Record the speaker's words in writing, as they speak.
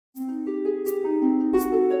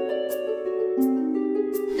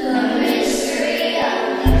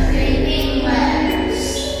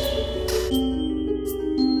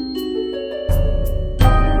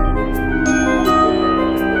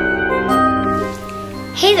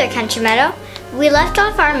Hey there, Country Meadow. We left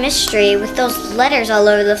off our mystery with those letters all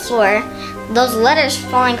over the floor, those letters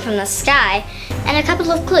falling from the sky, and a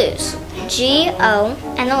couple of clues. G, O,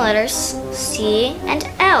 and the letters C and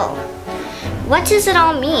L. What does it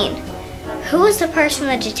all mean? Who was the person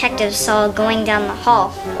the detectives saw going down the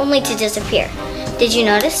hall, only to disappear? Did you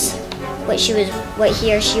notice what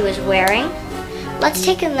he or she was wearing? Let's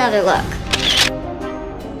take another look.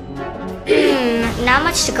 Not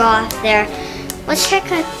much to go off there. Let's check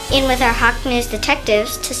in with our Hawk News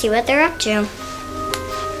detectives to see what they're up to.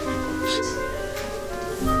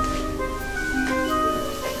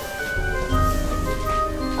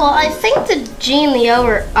 Well, I think the G and the O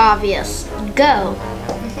are obvious. Go.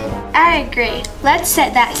 I agree. Let's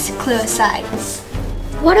set that clue aside.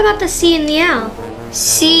 What about the C and the L?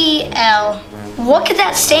 C-L. What could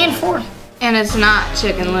that stand for? And it's not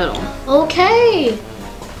Chicken Little. Okay.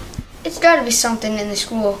 It's gotta be something in the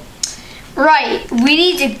school. Right. We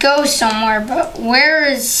need to go somewhere, but where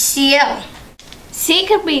is CL? C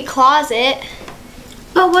could be closet.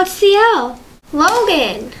 But what's the L?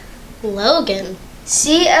 Logan. Logan?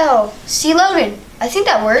 C-L. C. Logan. I think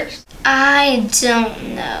that works. I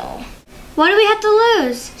don't know. What do we have to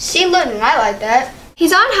lose? C. Logan, I like that.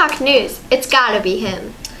 He's on Hawk News. It's gotta be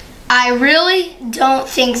him. I really don't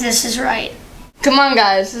think this is right. Come on,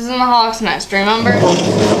 guys. This is in the Hawk's Nest, remember? Go.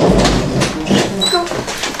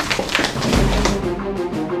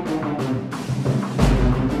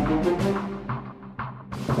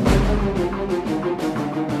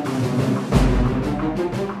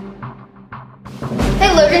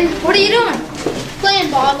 Hey, Logan. What are you doing? Playing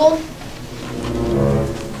Boggle.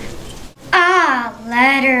 Ah,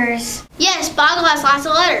 letters. Yes, Boggle has lots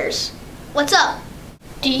of letters. What's up?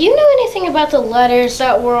 Do you know anything about the letters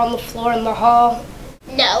that were on the floor in the hall?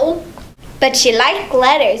 No. But you like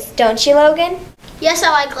letters, don't you, Logan? Yes,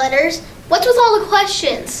 I like letters. What's with all the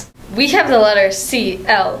questions? We have the letters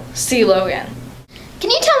C-L, C. Logan.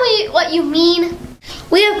 Can you tell me what you mean?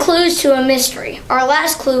 We have clues to a mystery. Our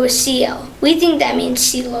last clue is CL. We think that means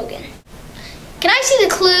C. Logan. Can I see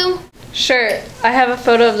the clue? Sure, I have a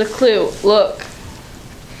photo of the clue. Look.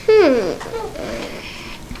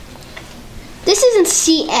 This isn't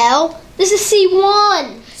CL. This is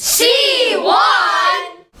C1. C1!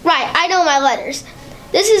 Right, I know my letters.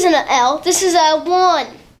 This isn't an L. This is a 1.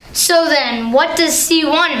 So then, what does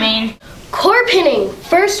C1 mean? Core pinning,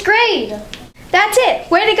 first grade. That's it.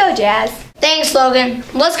 Way to go, Jazz. Thanks, Logan.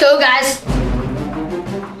 Let's go, guys.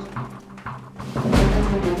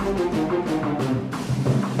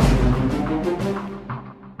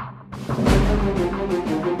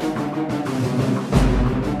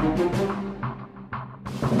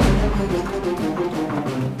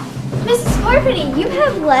 Mrs. Corpany, you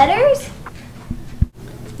have letters?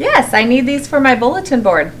 Yes, I need these for my bulletin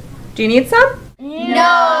board. Do you need some?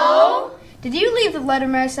 No. Did you leave the letter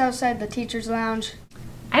mess outside the teacher's lounge?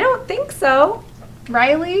 I don't think so.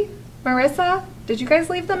 Riley, Marissa, did you guys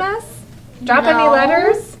leave the mess? Drop any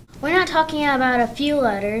letters? We're not talking about a few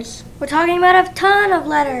letters. We're talking about a ton of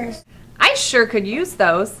letters. I sure could use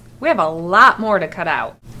those. We have a lot more to cut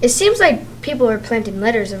out. It seems like people are planting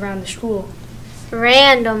letters around the school.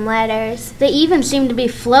 Random letters. They even seem to be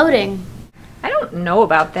floating. I don't know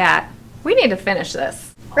about that. We need to finish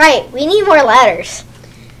this. Right, we need more letters.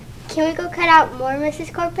 Can we go cut out more,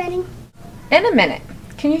 Mrs. Corpenny? In a minute.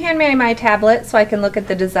 Can you hand me my tablet so I can look at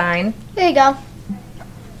the design? There you go.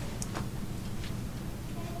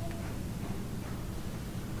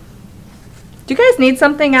 Do you guys need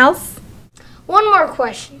something else? One more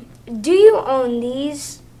question. Do you own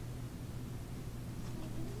these?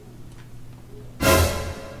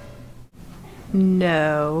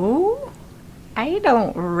 No. I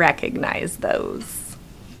don't recognize those.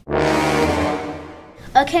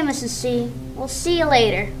 Okay, Mrs. C. We'll see you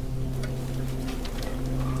later.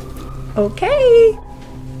 Okay.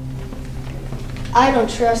 I don't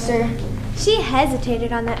trust her. She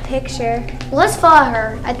hesitated on that picture. Let's follow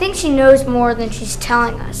her. I think she knows more than she's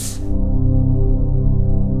telling us.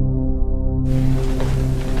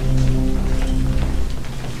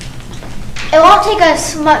 It won't take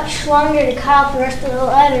us much longer to cut out the rest of the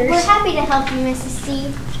letters. We're happy to help you, Mrs.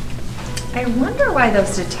 C. I wonder why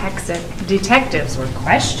those detectives were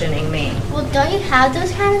questioning me. Well, don't you have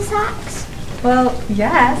those kind of socks? Well,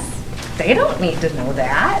 yes. They don't need to know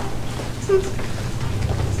that.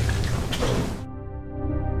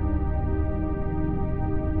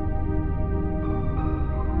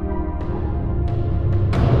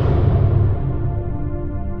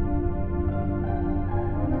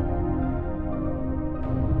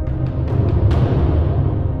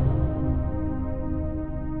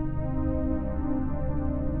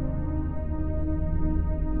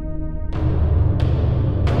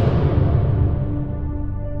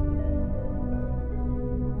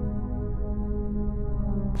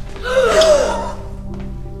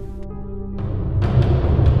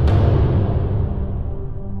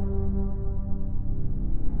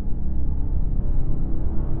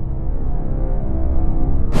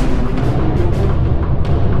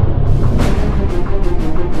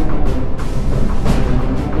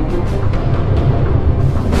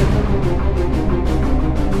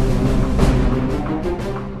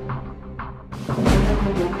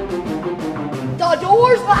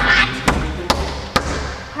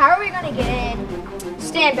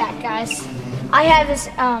 guys. I have this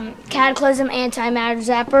Cataclysm antimatter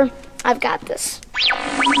zapper. I've got this.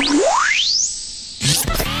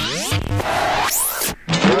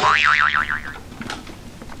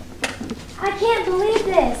 I can't believe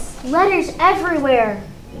this. Letters everywhere.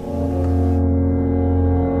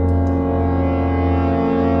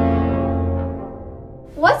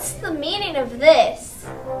 What's the meaning of this?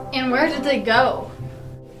 And where did they go?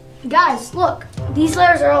 Guys, look. These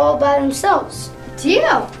letters are all by themselves.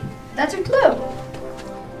 TL. That's a clue.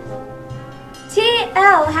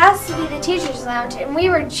 TL has to be the teacher's lounge, and we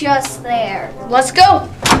were just there. Let's go.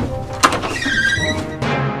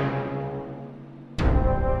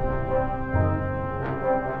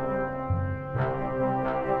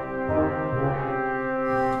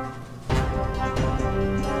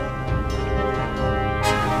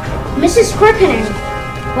 Mrs. Corpenning,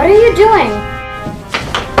 what are you doing?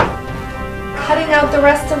 Cutting out the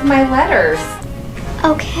rest of my letters.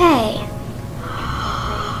 Okay.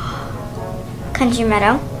 Country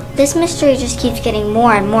Meadow, this mystery just keeps getting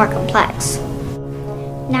more and more complex.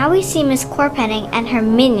 Now we see Miss Corpenning and her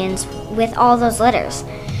minions with all those letters.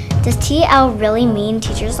 Does TL really mean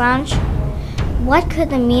Teacher's Lounge? What could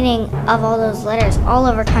the meaning of all those letters all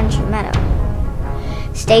over Country Meadow?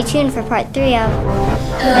 Stay tuned for part 3 of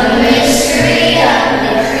The Mystery of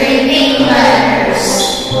the Creeping Letter.